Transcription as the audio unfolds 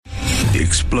The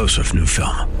explosive new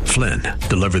film, Flynn,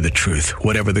 deliver the truth,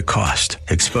 whatever the cost,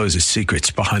 exposes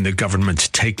secrets behind the government's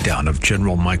takedown of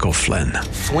General Michael Flynn.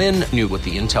 Flynn knew what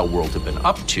the intel world had been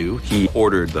up to. He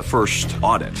ordered the first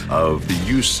audit of the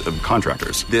use of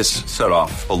contractors. This set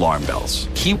off alarm bells.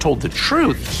 He told the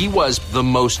truth. He was the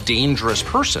most dangerous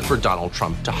person for Donald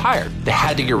Trump to hire. They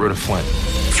had to get rid of Flynn.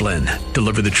 Flynn,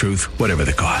 deliver the truth, whatever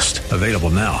the cost. Available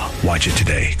now. Watch it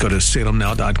today. Go to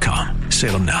salemnow.com.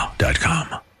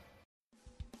 salemnow.com.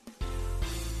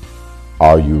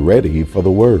 Are you ready for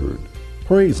the word?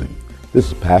 Praising.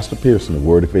 This is Pastor Pearson of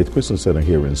Word of Faith Christian Center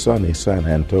here in sunny San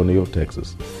Antonio,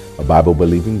 Texas. A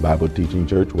Bible-believing, Bible-teaching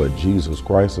church where Jesus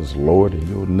Christ is Lord and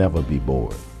you'll never be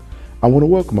bored. I want to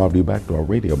welcome all of you back to our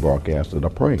radio broadcast that I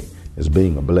pray is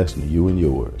being a blessing to you and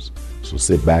yours. So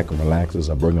sit back and relax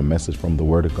as I bring a message from the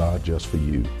Word of God just for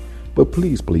you. But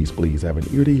please, please, please have an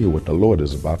ear to hear what the Lord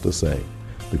is about to say.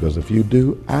 Because if you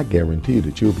do, I guarantee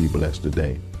that you'll be blessed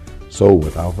today. So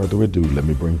without further ado, let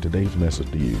me bring today's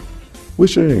message to you. We're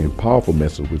sharing a powerful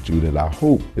message with you that I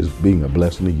hope is being a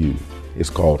blessing to you. It's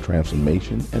called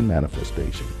Transformation and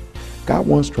Manifestation. God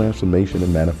wants transformation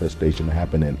and manifestation to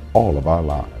happen in all of our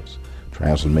lives.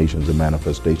 Transformations and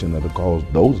manifestation that will cause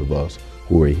those of us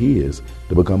who are His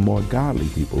to become more godly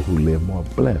people who live more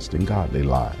blessed and godly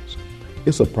lives.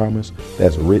 It's a promise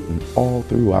that's written all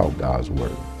throughout God's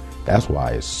Word. That's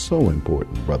why it's so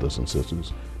important, brothers and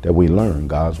sisters, that we learn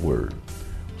God's Word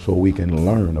so we can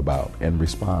learn about and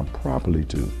respond properly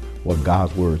to what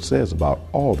God's Word says about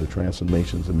all the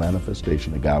transformations and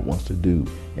manifestation that God wants to do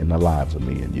in the lives of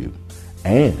me and you.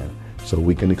 And so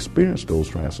we can experience those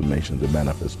transformations and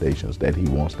manifestations that He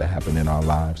wants to happen in our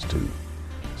lives too.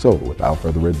 So without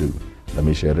further ado, let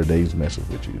me share today's message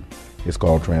with you. It's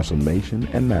called Transformation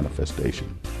and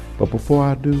Manifestation. But before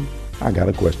I do, I got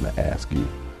a question to ask you.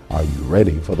 Are you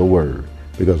ready for the Word?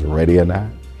 Because ready or not,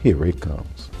 here it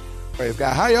comes. Praise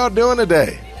God. How y'all doing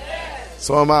today?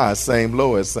 So am I. Same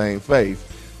Lord, same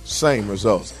faith, same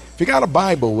results. If you got a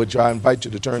Bible, which I invite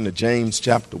you to turn to James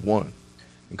chapter 1.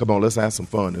 And come on, let's have some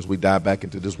fun as we dive back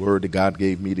into this word that God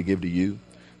gave me to give to you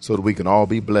so that we can all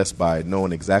be blessed by it,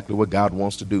 knowing exactly what God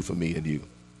wants to do for me and you.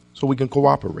 So we can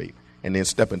cooperate and then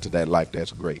step into that life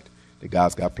that's great that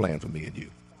God's got planned for me and you.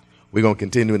 We're going to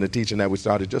continue in the teaching that we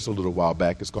started just a little while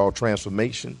back. It's called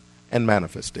Transformation and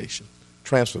Manifestation.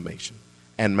 Transformation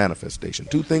and manifestation.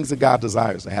 Two things that God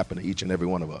desires to happen to each and every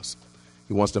one of us.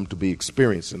 He wants them to be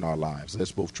experienced in our lives.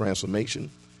 That's both transformation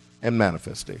and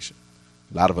manifestation.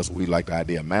 A lot of us, we like the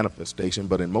idea of manifestation,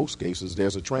 but in most cases,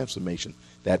 there's a transformation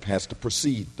that has to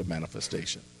precede the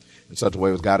manifestation. In such a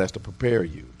way as God has to prepare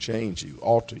you, change you,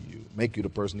 alter you, make you the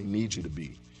person He needs you to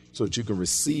be so that you can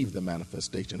receive the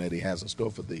manifestation that He has in store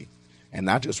for thee. And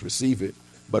not just receive it,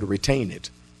 but retain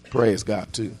it. Praise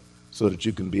God, too, so that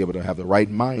you can be able to have the right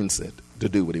mindset to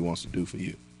do what He wants to do for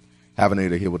you. Have an ear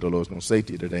to hear what the Lord's going to say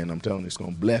to you today, and I'm telling you, it's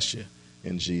going to bless you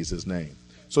in Jesus' name.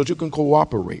 So that you can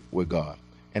cooperate with God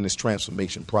and His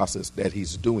transformation process that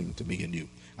He's doing to me and you.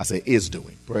 I say is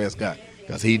doing. Praise God.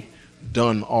 Because He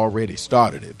done already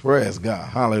started it. Praise God.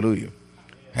 Hallelujah.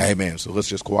 Amen. So let's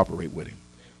just cooperate with Him.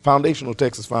 Foundational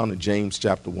text is found in James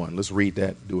chapter 1. Let's read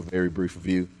that, do a very brief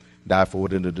review, dive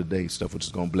forward into today's stuff, which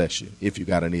is going to bless you if you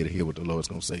got an ear to hear what the Lord's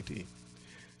going to say to you.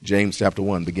 James chapter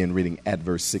 1, begin reading at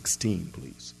verse 16,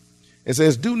 please. It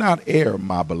says, "Do not err,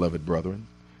 my beloved brethren.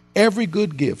 Every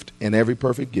good gift and every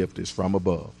perfect gift is from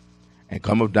above, and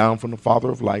cometh down from the Father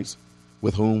of lights,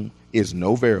 with whom is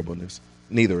no variableness,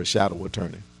 neither a shadow of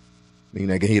turning."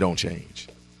 Meaning that He don't change.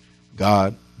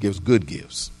 God gives good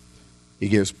gifts. He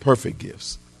gives perfect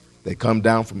gifts. They come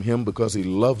down from Him because He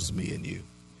loves me and you.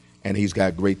 And He's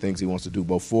got great things He wants to do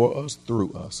both for us,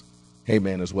 through us,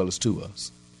 amen, as well as to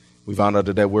us. We found out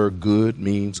that that word good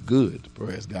means good,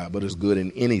 praise God, but it's good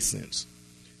in any sense.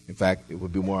 In fact, it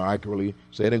would be more accurately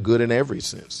said in good in every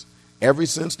sense. Every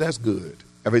sense that's good,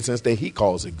 every sense that He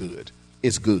calls it good,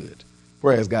 it's good.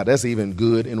 Praise God, that's even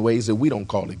good in ways that we don't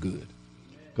call it good.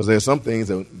 Because there's some things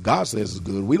that God says is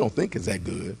good, we don't think is that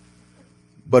good,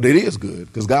 but it is good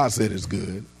because God said it's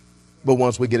good. But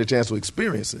once we get a chance to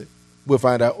experience it, we'll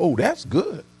find out, oh, that's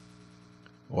good.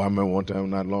 Oh, I remember one time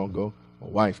not long ago, my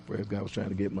wife, praise God, was trying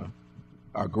to get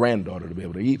our granddaughter to be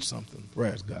able to eat something.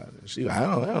 Praise God. And she, I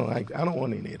don't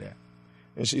want any of that.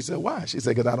 And she said, why? She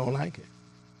said, because I don't like it.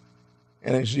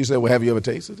 And then she said, well, have you ever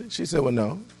tasted it? She said, well,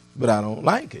 no, but I don't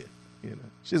like it. You know.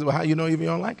 She said, well, how you know if you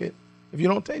don't like it? If you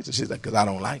don't taste it? She said, because I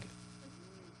don't like it.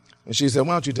 And she said,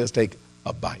 why don't you just take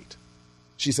a bite?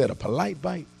 She said, a polite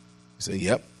bite? He said,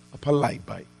 yep, a polite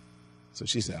bite. So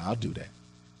she said, I'll do that.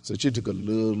 So she took a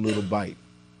little bite.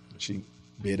 She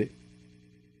bit it.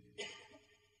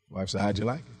 Wife said, how'd you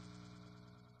like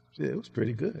it? She said, it was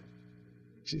pretty good.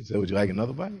 She said, would you like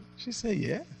another bite? She said,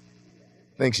 yeah.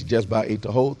 I think she just about ate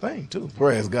the whole thing, too.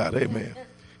 Praise God. Amen.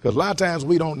 Because a lot of times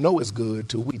we don't know it's good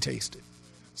till we taste it.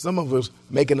 Some of us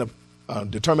making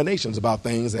determinations about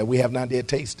things that we have not yet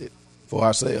tasted for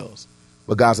ourselves.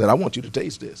 But God said, I want you to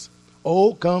taste this.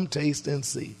 Oh, come taste and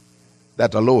see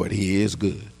that the Lord, he is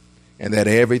good, and that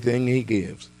everything he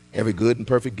gives, every good and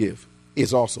perfect gift,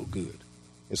 is also good.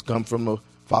 It's come from the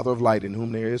Father of light, in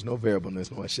whom there is no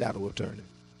variableness, nor a shadow of turning.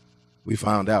 We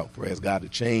found out, praise God,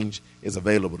 that change is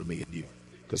available to me and you,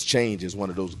 because change is one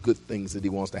of those good things that he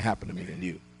wants to happen to me and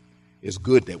you. It's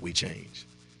good that we change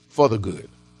for the good.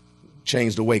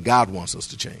 Change the way God wants us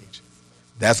to change.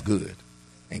 That's good.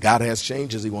 And God has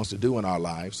changes he wants to do in our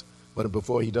lives. But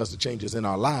before he does the changes in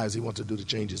our lives, he wants to do the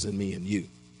changes in me and you.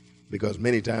 Because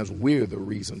many times we're the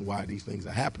reason why these things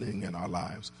are happening in our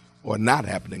lives or not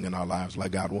happening in our lives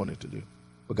like God wanted to do.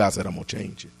 But God said, I'm going to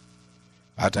change it.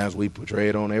 A lot of times we portray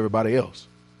it on everybody else.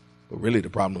 But really the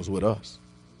problem was with us.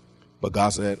 But God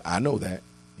said, I know that.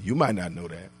 You might not know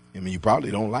that. I mean, you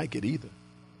probably don't like it either.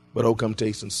 But oh, come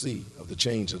taste and see of the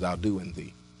change that I'll do in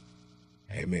thee.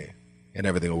 Amen. And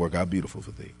everything will work out beautiful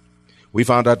for thee. We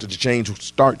found out that the change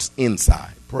starts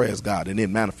inside, praise God, and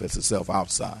then manifests itself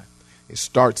outside. It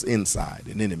starts inside,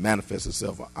 and then it manifests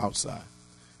itself outside,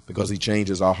 because he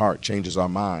changes our heart, changes our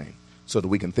mind, so that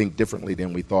we can think differently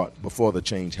than we thought before the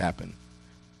change happened.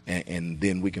 And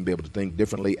then we can be able to think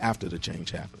differently after the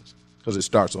change happens, because it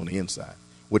starts on the inside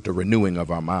with the renewing of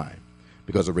our mind,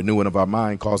 because the renewing of our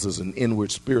mind causes an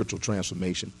inward spiritual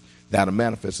transformation that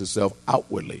manifests itself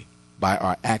outwardly by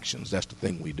our actions. That's the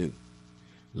thing we do.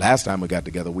 Last time we got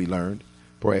together, we learned,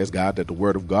 praise God, that the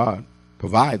Word of God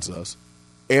provides us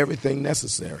everything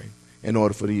necessary in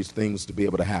order for these things to be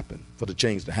able to happen, for the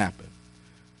change to happen.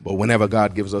 But whenever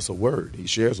God gives us a word, he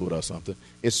shares with us something,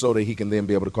 it's so that he can then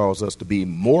be able to cause us to be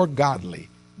more godly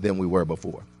than we were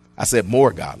before. I said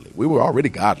more godly. We were already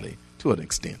godly to an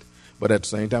extent, but at the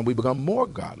same time, we become more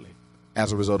godly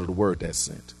as a result of the word that's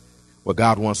sent. Well,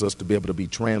 God wants us to be able to be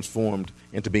transformed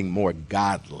into being more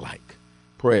godlike.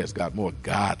 Praise God, more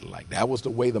godlike. That was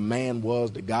the way the man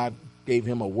was, that God gave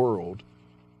him a world,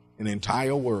 an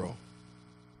entire world,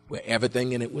 where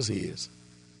everything in it was his.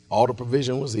 All the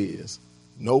provision was his.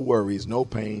 No worries, no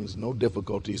pains, no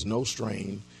difficulties, no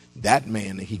strain. That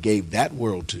man that he gave that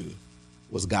world to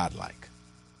was godlike.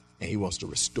 And he wants to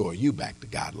restore you back to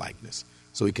godlikeness,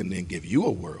 so he can then give you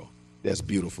a world that's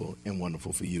beautiful and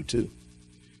wonderful for you too.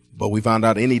 But we found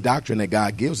out any doctrine that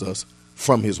God gives us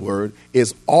from his word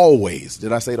is always,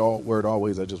 did I say the word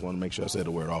always? I just want to make sure I said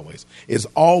the word always. Is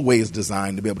always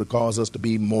designed to be able to cause us to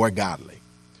be more godly.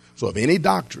 So if any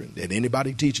doctrine that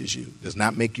anybody teaches you does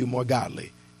not make you more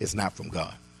godly, it's not from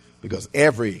God. Because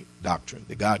every doctrine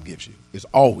that God gives you is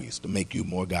always to make you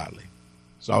more godly.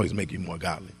 It's always make you more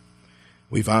godly.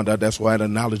 We found out that's why the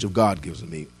knowledge of God gives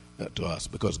to us,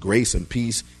 because grace and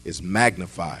peace is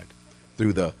magnified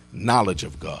through the knowledge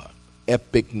of God.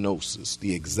 Epignosis,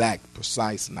 the exact,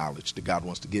 precise knowledge that God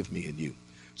wants to give me and you,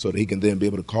 so that he can then be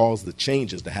able to cause the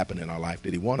changes to happen in our life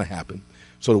that he want to happen,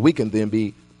 so that we can then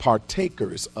be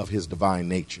partakers of his divine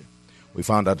nature. We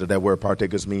found out that word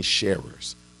partakers means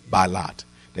sharers by lot,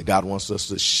 that God wants us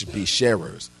to be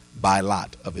sharers by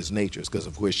lot of his natures, because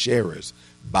if we're sharers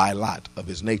by lot of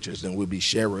his natures, then we'll be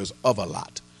sharers of a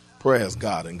lot. Praise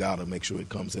God, and God will make sure it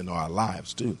comes into our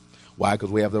lives too. Why?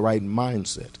 Because we have the right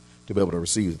mindset to be able to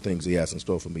receive the things he has in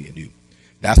store for me and you.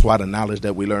 That's why the knowledge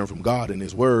that we learn from God in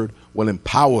his word will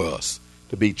empower us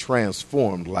to be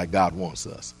transformed like God wants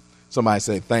us. Somebody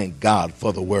say, thank God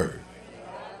for the word.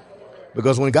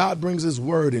 Because when God brings his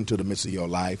word into the midst of your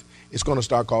life, it's going to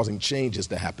start causing changes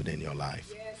to happen in your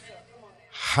life.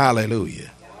 Hallelujah.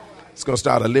 It's going to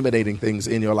start eliminating things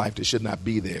in your life that should not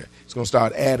be there. It's going to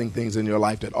start adding things in your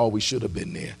life that always should have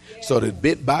been there. So that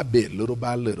bit by bit, little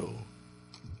by little,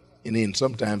 and then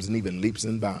sometimes in even leaps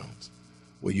and bounds,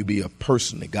 will you be a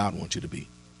person that God wants you to be,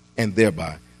 and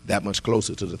thereby that much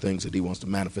closer to the things that he wants to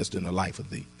manifest in the life of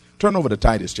thee. Turn over to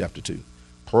Titus chapter 2.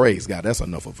 Praise God. That's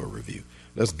enough of a review.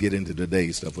 Let's get into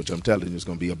today's stuff, which I'm telling you is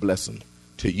going to be a blessing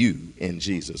to you in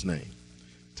Jesus' name.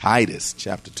 Titus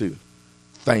chapter 2.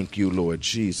 Thank you, Lord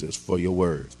Jesus, for your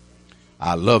word.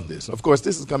 I love this. Of course,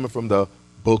 this is coming from the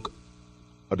book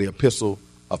or the epistle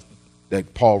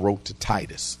that Paul wrote to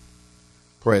Titus.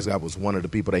 Praise God, was one of the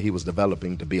people that he was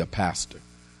developing to be a pastor.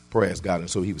 Praise God. And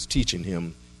so he was teaching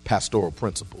him pastoral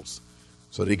principles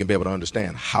so that he can be able to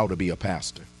understand how to be a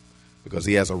pastor, because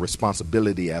he has a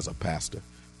responsibility as a pastor.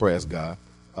 Praise God.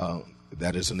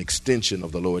 That is an extension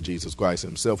of the Lord Jesus Christ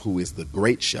himself, who is the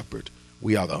great shepherd.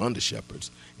 We are the under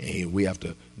shepherds, and we have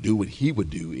to do what he would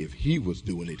do if he was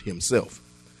doing it himself.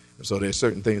 So there's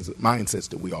certain things, mindsets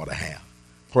that we ought to have.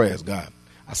 Praise God.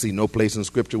 I see no place in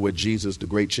Scripture where Jesus, the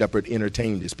great shepherd,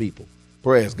 entertained his people.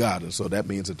 Praise God. And so that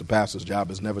means that the pastor's job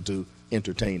is never to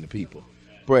entertain the people.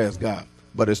 Praise God.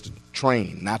 But it's to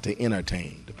train, not to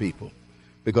entertain the people,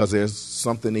 because there's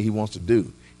something that he wants to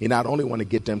do. He not only wants to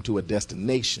get them to a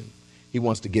destination, he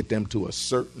wants to get them to a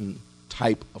certain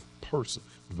type of person,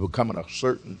 becoming a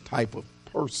certain type of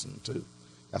person too.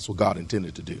 That's what God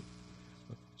intended to do.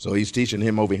 So he's teaching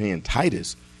him over here in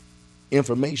Titus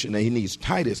information that he needs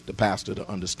Titus, the pastor, to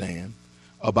understand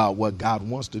about what God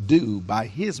wants to do by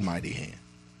his mighty hand.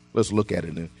 Let's look at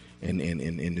it, and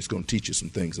it's going to teach you some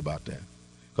things about that.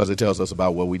 Because it tells us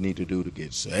about what we need to do to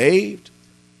get saved,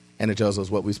 and it tells us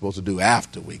what we're supposed to do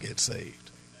after we get saved.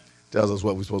 It tells us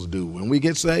what we're supposed to do when we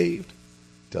get saved.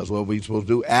 It tells us what we're supposed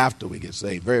to do after we get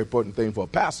saved. Very important thing for a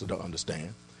pastor to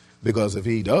understand, because if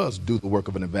he does do the work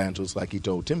of an evangelist like he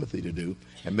told Timothy to do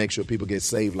and make sure people get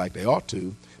saved like they ought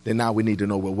to, then now we need to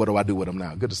know, well, what do I do with them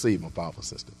now? Good to see you, my powerful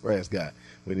sister. Praise God.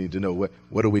 We need to know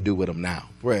what do we do with them now?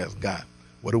 Praise God.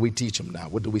 What do we teach them now?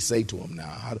 What do we say to them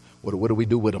now? What do we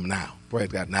do with them now? Praise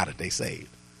God, now that they saved.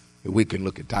 We can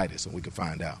look at Titus and we can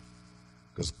find out.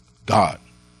 Because God,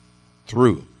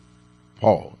 through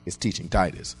Paul, is teaching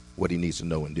Titus what he needs to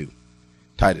know and do.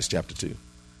 Titus chapter 2.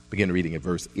 Begin reading at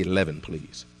verse 11,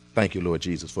 please. Thank you, Lord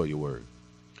Jesus, for your word.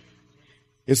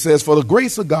 It says, "For the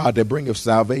grace of God that bringeth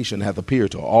salvation hath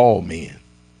appeared to all men,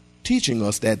 teaching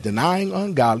us that denying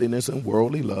ungodliness and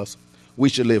worldly lust, we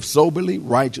should live soberly,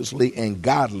 righteously, and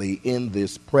godly in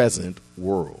this present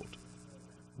world."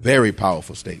 Very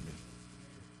powerful statement,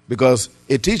 because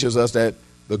it teaches us that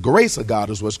the grace of God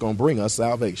is what's going to bring us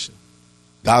salvation.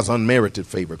 God's unmerited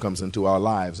favor comes into our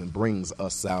lives and brings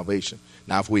us salvation.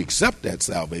 Now, if we accept that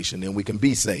salvation, then we can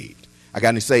be saved. I got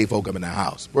any saved folk up in the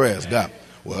house? Praise God.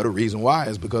 Well, the reason why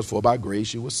is because for by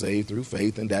grace you were saved through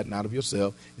faith, and that not of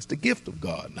yourself. It's the gift of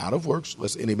God, not of works,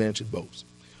 lest any man should boast.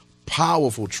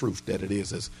 Powerful truth that it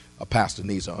is, as a pastor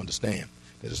needs to understand,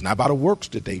 that it's not by the works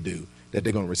that they do that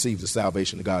they're going to receive the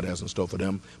salvation that God has in store for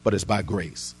them, but it's by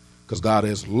grace, because God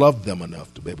has loved them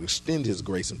enough to be able to extend his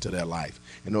grace into their life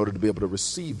in order to be able to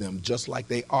receive them just like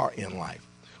they are in life.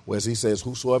 Whereas he says,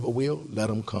 whosoever will, let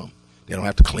them come. They don't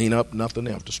have to clean up nothing. They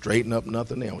don't have to straighten up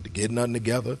nothing. They don't have to get nothing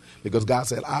together, because God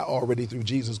said, I already through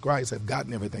Jesus Christ have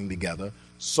gotten everything together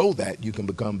so that you can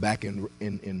become back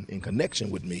in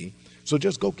connection with me. So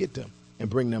just go get them and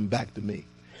bring them back to me,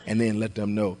 and then let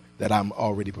them know that I'm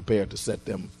already prepared to set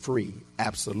them free,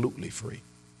 absolutely free.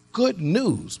 Good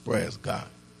news, praise God.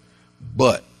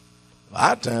 But a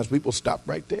lot of times people stop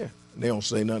right there. They don't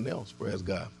say nothing else, praise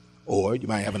God. Or you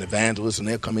might have an evangelist and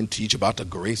they'll come and teach about the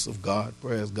grace of God,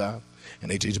 praise God. And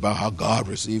they teach about how God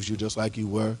receives you just like you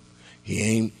were. He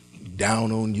ain't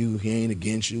down on you. He ain't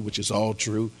against you, which is all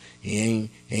true. He ain't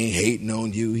hating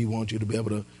on you. He wants you to be able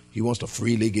to, he wants to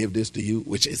freely give this to you,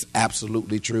 which is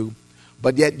absolutely true.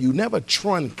 But yet you never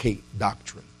truncate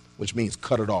doctrine, which means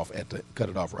cut it off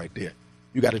right there.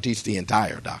 You got to teach the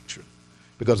entire doctrine,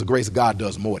 because the grace of God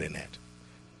does more than that.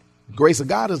 The grace of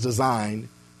God is designed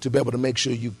to be able to make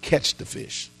sure you catch the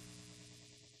fish.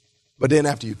 But then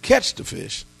after you catch the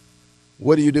fish,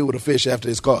 what do you do with a fish after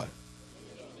it's caught?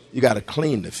 You got to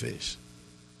clean the fish,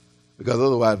 because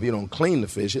otherwise if you don't clean the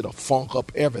fish, it'll funk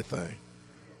up everything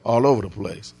all over the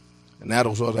place. And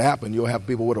that'll sort of happen. You'll have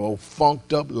people with old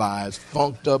funked up lives,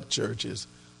 funked up churches,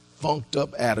 funked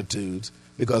up attitudes,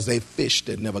 because they fished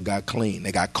that never got clean.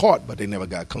 They got caught, but they never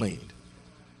got cleaned.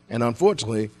 And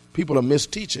unfortunately, people are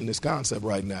misteaching this concept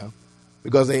right now,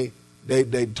 because they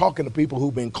talking to people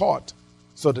who've been caught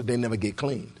so that they never get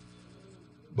cleaned.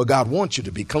 But God wants you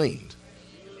to be cleaned.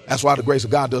 That's why the grace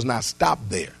of God does not stop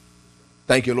there.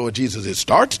 Thank you, Lord Jesus. It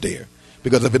starts there,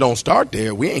 because if it don't start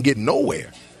there, we ain't getting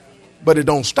nowhere. But it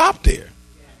don't stop there.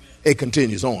 It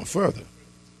continues on further.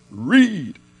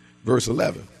 Read verse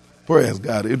 11. Praise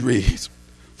God. It reads,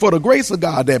 "For the grace of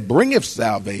God that bringeth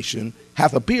salvation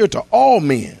hath appeared to all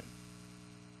men,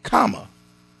 comma,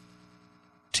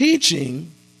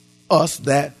 teaching us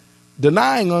that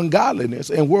denying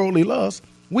ungodliness and worldly lust,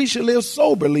 we should live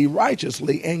soberly,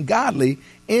 righteously, and godly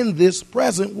in this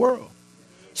present world."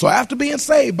 So after being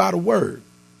saved by the word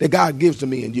that God gives to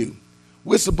me and you,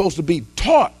 we're supposed to be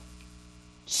taught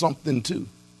something too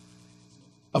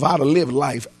of how to live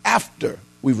life after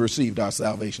we've received our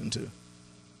salvation too.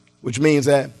 Which means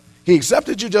that he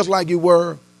accepted you just like you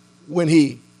were when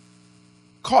he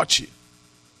caught you.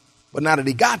 But now that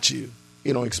he got you,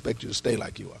 he don't expect you to stay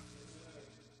like you are.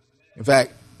 In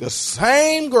fact, the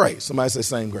same grace, somebody say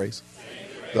same grace.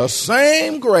 The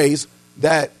same grace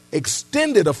that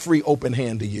extended a free open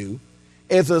hand to you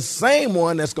is the same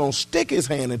one that's going to stick his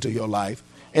hand into your life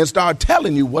and start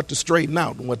telling you what to straighten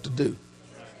out and what to do.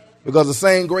 Because the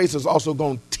same grace is also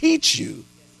going to teach you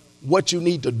what you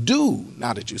need to do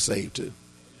now that you're saved too.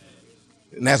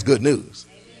 And that's good news.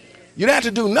 You don't have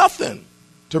to do nothing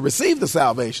to receive the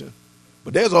salvation,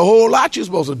 but there's a whole lot you're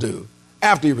supposed to do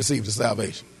after you receive the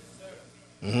salvation.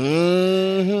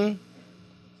 You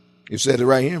said it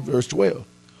right here in verse 12.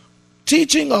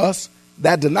 Teaching us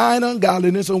that denying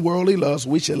ungodliness and worldly lust,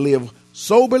 we should live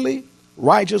soberly,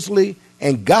 righteously,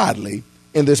 and godly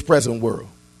in this present world.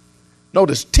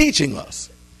 Notice, teaching us.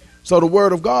 So the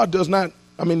word of God does not,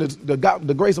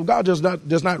 the grace of God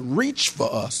does not reach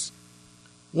for us.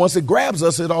 Once it grabs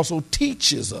us, it also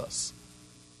teaches us.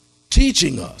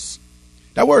 Teaching us.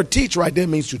 That word teach right there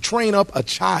means to train up a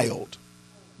child.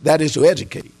 That is to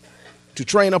educate. To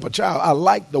train up a child. I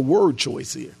like the word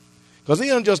choice here. Because he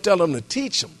doesn't just tell them to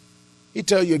teach them. He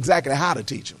tell you exactly how to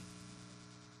teach them.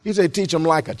 He said teach them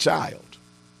like a child.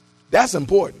 That's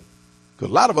important. Because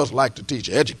a lot of us like to teach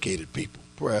educated people.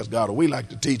 Praise God. Or we like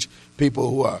to teach people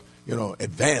who are,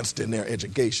 advanced in their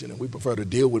education. And we prefer to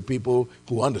deal with people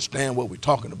who understand what we're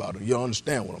talking about. And you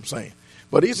understand what I'm saying.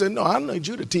 But he said, no, I need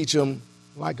you to teach them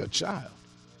like a child.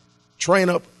 Train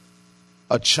up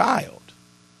a child.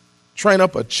 Train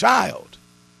up a child.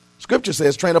 Scripture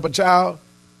says train up a child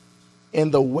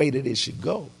in the way that it should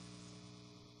go.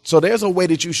 So there's a way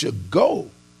that you should go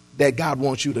that God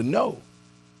wants you to know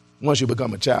once you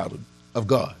become a child of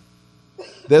God.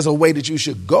 There's a way that you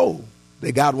should go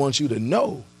that God wants you to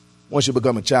know once you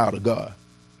become a child of God.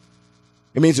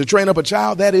 It means to train up a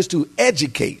child, that is to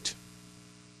educate.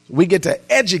 We get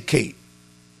to educate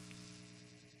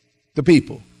the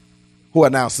people who are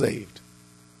now saved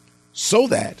so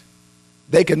that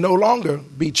they can no longer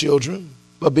be children,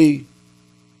 but be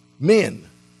men,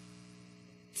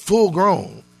 full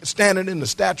grown, standing in the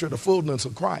stature of the fullness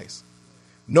of Christ.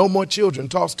 No more children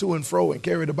tossed to and fro and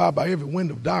carried about by every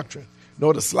wind of doctrine,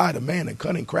 nor the sleight of man and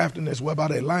cunning craftiness whereby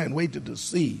they lie in wait to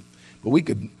deceive. But we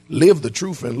could live the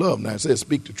truth in love. Now it says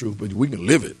speak the truth, but we can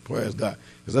live it, praise God,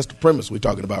 because that's the premise we're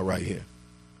talking about right here.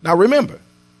 Now remember,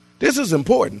 this is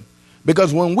important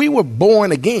because when we were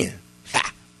born again,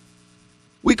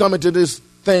 we come into this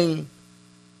thing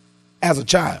as a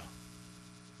child.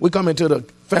 We come into the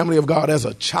family of God as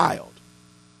a child.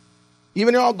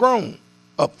 Even y'all grown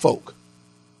up folk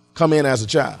come in as a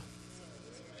child.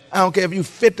 I don't care if you're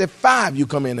 55, you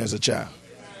come in as a child.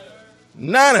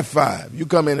 95, you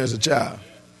come in as a child.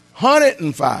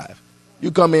 105,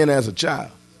 you come in as a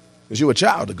child because you're a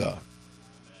child of God.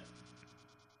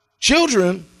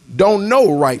 Children don't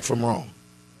know right from wrong.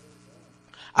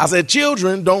 I said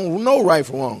children don't know right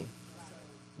from wrong.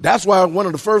 That's why one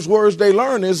of the first words they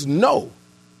learn is no.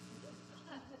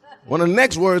 One of the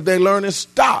next words they learn is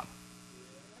stop.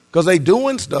 Because they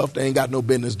doing stuff they ain't got no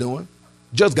business doing.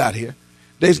 Just got here.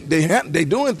 They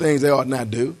doing things they ought not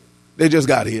do. They just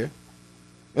got here.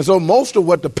 And so most of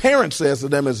what the parent says to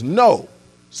them is no,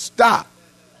 stop.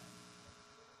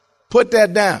 Put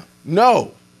that down.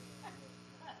 No.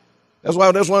 That's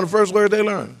one of the first words they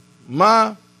learn.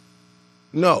 Ma,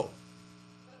 no.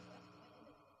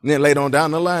 And then later on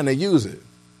down the line, they use it.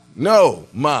 No,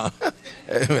 ma.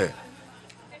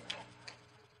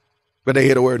 But they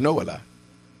hear the word no a lot.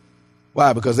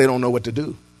 Why? Because they don't know what to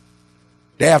do.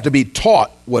 They have to be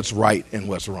taught what's right and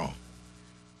what's wrong.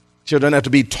 Children have to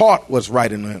be taught what's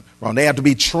right and wrong. They have to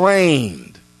be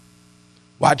trained.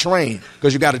 Why train?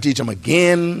 Because you got to teach them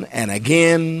again and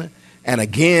again and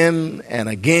again and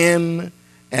again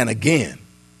and again.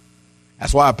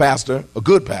 That's why a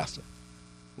good pastor,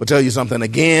 will tell you something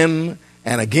again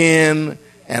and again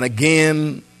and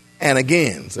again and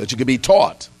again so that you can be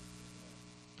taught.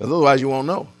 Because otherwise you won't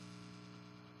know.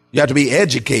 You have to be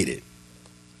educated.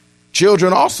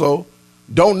 Children also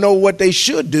don't know what they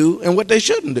should do and what they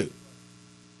shouldn't do.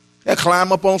 They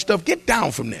climb up on stuff. Get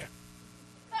down from there.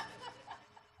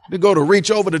 They go to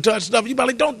reach over to touch stuff. You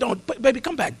probably don't, baby,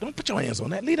 come back. Don't put your hands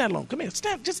on that. Leave that alone. Come here.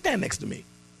 Just stand next to me.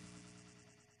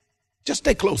 Just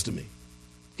stay close to me.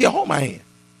 Here, hold my hand.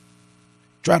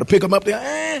 Try to pick them up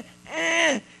there.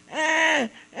 And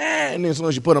then as soon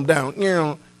as you put them down,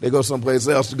 they go someplace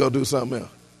else to go do something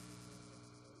else.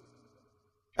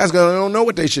 That's because they don't know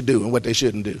what they should do and what they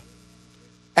shouldn't do.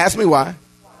 Ask me why.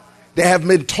 They haven't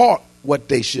been taught what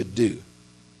they should do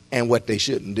and what they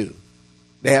shouldn't do.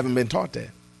 They haven't been taught that.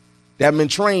 They haven't been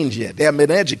trained yet. They haven't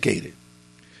been educated.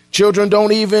 Children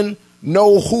don't even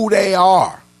know who they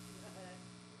are.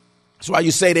 That's why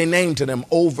you say their name to them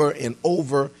over and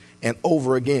over and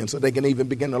over again so they can even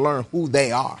begin to learn who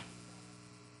they are.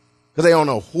 Because they don't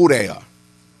know who they are.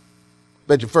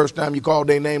 Bet the first time you called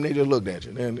their name, they just looked at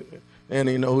you. And They didn't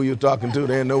even know who you're talking to.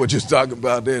 They didn't know what you're talking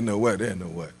about. They didn't know what. They didn't know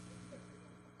what.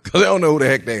 Because they don't know who the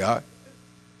heck they are.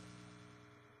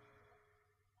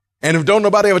 And if don't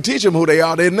nobody ever teach them who they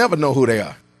are, they'll never know who they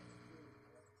are.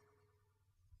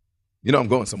 You know I'm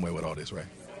going somewhere with all this, right?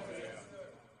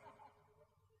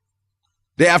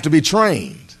 They have to be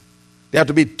trained. They have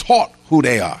to be taught who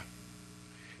they are.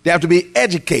 They have to be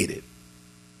educated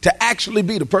to actually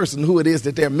be the person who it is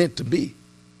that they're meant to be.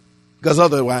 Because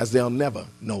otherwise they'll never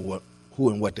know who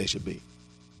and what they should be.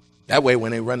 That way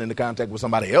when they run into contact with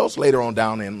somebody else later on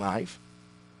down in life,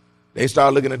 they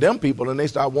start looking at them people and they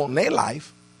start wanting their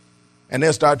life. And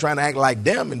they'll start trying to act like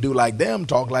them and do like them,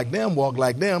 talk like them, walk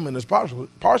like them. And it's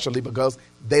partially because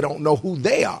they don't know who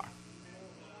they are.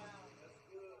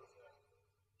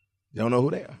 They don't know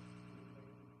who they are.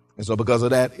 And so because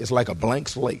of that, it's like a blank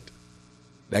slate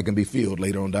that can be filled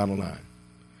later on down the line.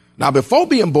 Now, before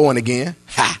being born again,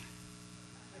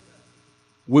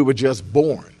 we were just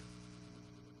born.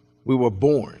 We were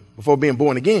born. Before being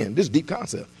born again, this is a deep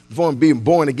concept. Before being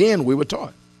born again, we were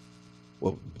taught.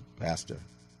 Well, Pastor,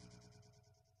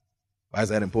 why is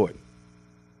that important?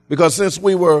 Because since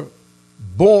we were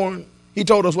born, he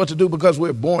told us what to do because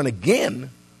we're born again.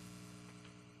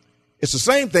 It's the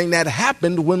same thing that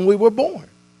happened when we were born.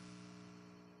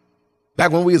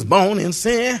 Back when we was born in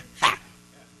sin,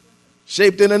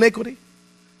 shaped in iniquity,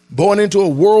 born into a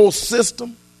world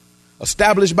system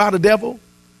established by the devil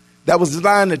that was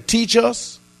designed to teach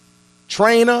us,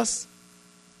 train us,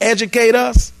 educate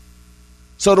us,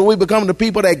 so that we become the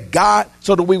people that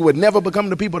so that we would never become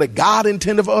the people that God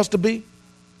intended for us to be,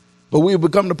 but we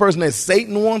would become the person that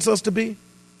Satan wants us to be,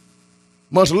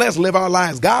 much less live our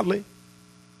lives godly.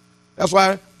 That's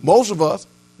why most of us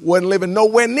wasn't living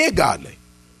nowhere near godly.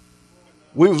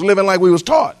 We was living like we was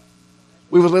taught.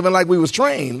 We was living like we was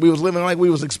trained. We was living like we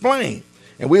was explained.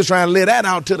 And we was trying to live that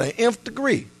out to the nth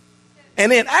degree.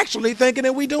 And then actually thinking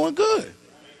that we doing good.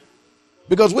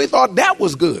 Because we thought that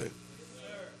was good.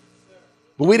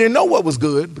 But we didn't know what was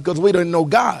good because we didn't know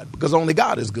God, because only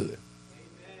God is good.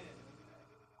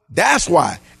 That's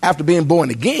why after being born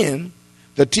again,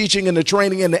 the teaching and the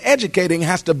training and the educating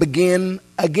has to begin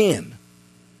again.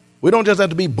 We don't just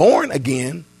have to be born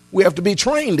again. We have to be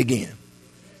trained again.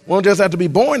 We don't just have to be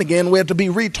born again. We have to be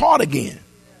retaught again.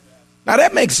 Now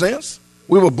that makes sense.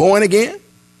 We were born again,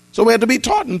 so we have to be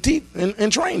taught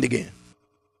and trained again.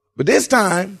 But this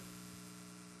time,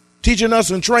 teaching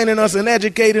us and training us and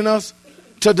educating us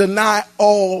to deny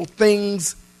all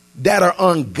things that are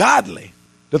ungodly,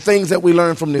 the things that we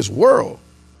learn from this world.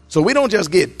 So we don't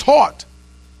just get taught,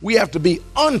 we have to be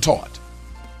untaught.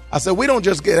 I said we don't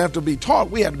just have to be taught,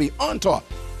 we have to be untaught.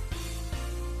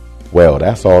 Well,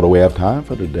 that's all that we have time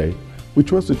for today. We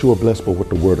trust that you are blessed by what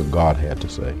the Word of God had to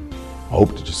say. I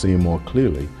hope that you're seeing more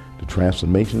clearly the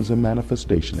transformations and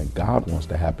manifestation that God wants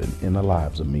to happen in the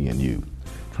lives of me and you.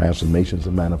 Transformations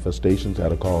and manifestations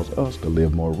that'll cause us to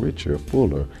live more richer,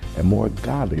 fuller, and more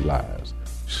godly lives.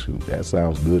 Shoot, that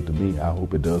sounds good to me. I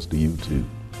hope it does to you too.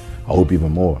 I hope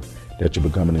even more that you're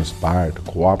becoming inspired to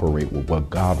cooperate with what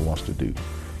God wants to do,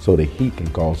 so that He can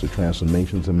cause the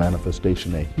transformations and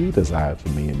manifestation that He desires for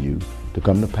me and you to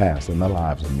come to pass in the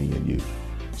lives of me and you.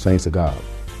 Saints of God,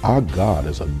 our God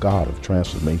is a God of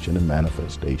transformation and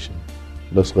manifestation.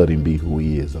 Let's let Him be who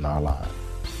He is in our lives.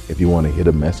 If you want to hear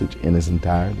the message in its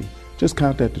entirety, just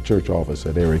contact the church office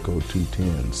at area code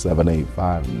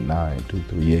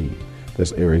 210-785-9238.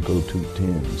 That's area code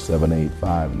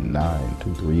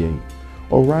 210-785-9238.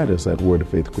 Or write us at Word of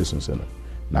Faith Christian Center,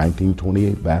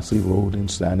 1928 Vassey Road in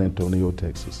San Antonio,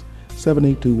 Texas,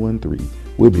 78213.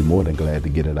 We'll be more than glad to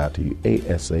get it out to you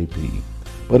ASAP.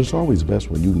 But it's always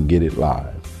best when you can get it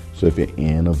live. So if you're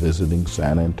in or visiting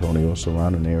San Antonio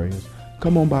surrounding areas,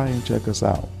 come on by and check us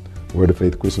out. Word of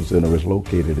Faith Christian Center is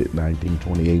located at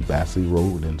 1928 Vassey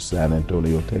Road in San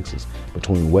Antonio, Texas,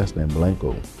 between West and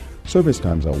Blanco. Service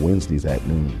times are Wednesdays at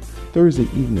noon, Thursday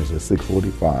evenings at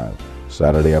 6:45,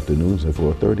 Saturday afternoons at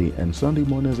 4:30, and Sunday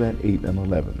mornings at 8 and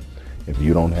 11. If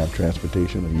you don't have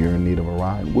transportation or you're in need of a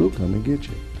ride, we'll come and get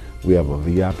you. We have a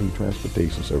VIP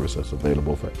transportation service that's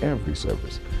available for every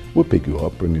service. We'll pick you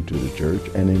up, bring you to the church,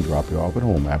 and then drop you off at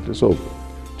home after it's over.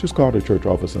 Just call the church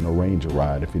office and arrange a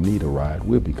ride. If you need a ride,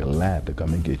 we'll be glad to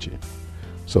come and get you.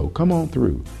 So come on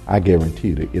through. I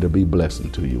guarantee that it'll be a blessing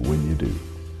to you when you do.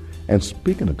 And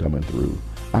speaking of coming through,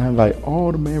 I invite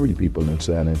all the married people in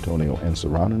San Antonio and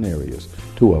surrounding areas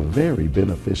to a very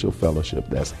beneficial fellowship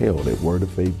that's held at Word of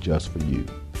Faith just for you,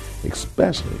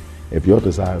 especially if your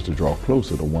desire is to draw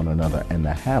closer to one another and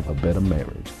to have a better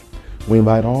marriage. We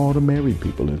invite all the married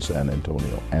people in San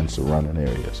Antonio and surrounding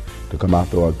areas to come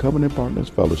out to our Covenant Partners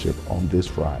Fellowship on this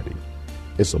Friday.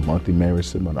 It's a monthly marriage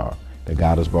seminar that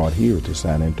God has brought here to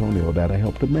San Antonio that'll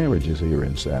help the marriages here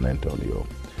in San Antonio.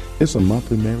 It's a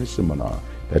monthly marriage seminar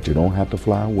that you don't have to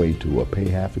fly away to or pay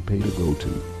half a pay to go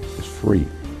to. It's free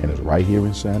and it's right here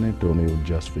in San Antonio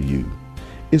just for you.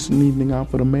 It's an evening out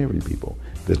for the married people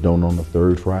that's done on the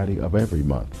third Friday of every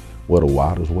month, where the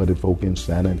wildest wedded folk in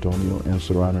San Antonio and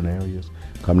surrounding areas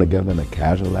come together in a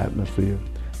casual atmosphere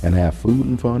and have food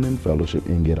and fun and fellowship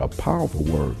and get a powerful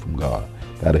word from God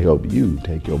that'll help you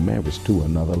take your marriage to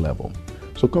another level.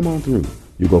 So come on through.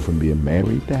 You go from being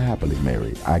married to happily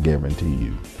married, I guarantee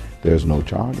you. There's no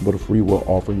charge, but a free will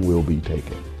offering will be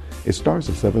taken. It starts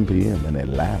at 7 p.m. and it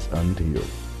lasts until,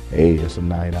 hey, it's a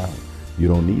night out. You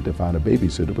don't need to find a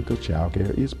babysitter because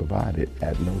childcare is provided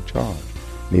at no charge.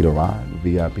 Need a ride?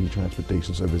 VIP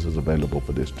transportation service is available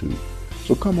for this too.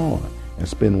 So come on and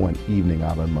spend one evening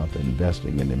out of the month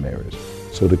investing in the marriage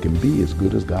so that it can be as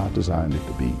good as God designed it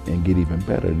to be and get even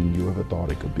better than you ever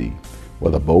thought it could be.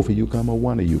 Whether both of you come or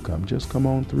one of you come, just come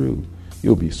on through.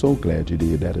 You'll be so glad you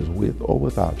did, that is with or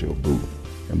without your boo.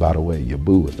 And by the way, your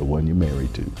boo is the one you're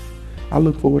married to. I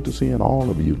look forward to seeing all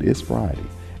of you this Friday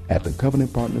at the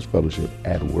Covenant Partners Fellowship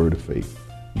at Word of Faith.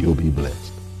 You'll be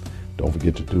blessed. Don't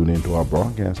forget to tune in to our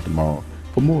broadcast tomorrow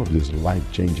for more of this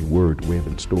life-changing word we have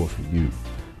in store for you.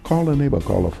 Call a neighbor,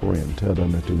 call a friend, tell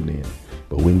them to tune in.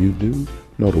 But when you do,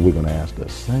 know that we're going to ask the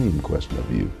same question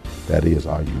of you. That is,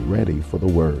 are you ready for the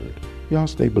word? Y'all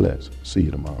stay blessed. See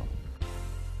you tomorrow.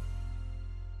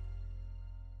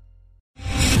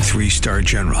 3-star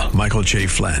General Michael J.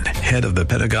 Flynn, head of the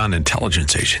Pentagon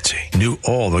Intelligence Agency, knew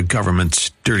all the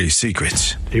government's dirty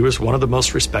secrets. He was one of the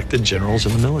most respected generals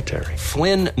in the military.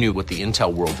 Flynn knew what the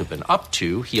intel world had been up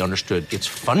to. He understood its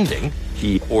funding.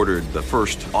 He ordered the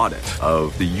first audit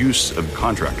of the use of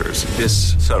contractors.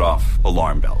 This set off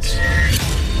alarm bells.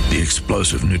 The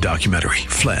explosive new documentary,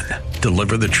 Flynn,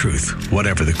 Deliver the Truth,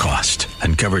 Whatever the Cost,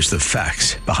 uncovers the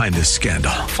facts behind this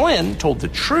scandal. Flynn told the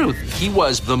truth. He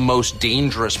was the most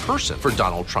dangerous person for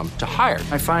Donald Trump to hire.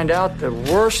 I find out the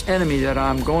worst enemy that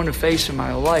I'm going to face in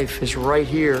my life is right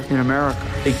here in America.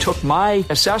 They took my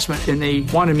assessment and they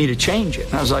wanted me to change it.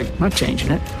 And I was like, I'm not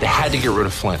changing it. They had to get rid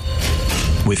of Flynn.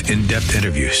 With in-depth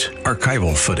interviews,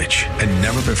 archival footage, and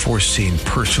never-before-seen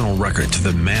personal records of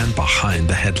the man behind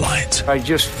the headlines. I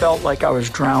just felt like I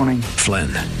was drowning. Flynn,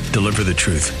 Deliver the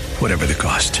Truth, Whatever the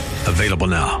Cost. Available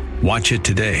now. Watch it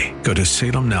today. Go to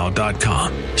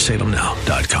salemnow.com.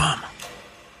 salemnow.com.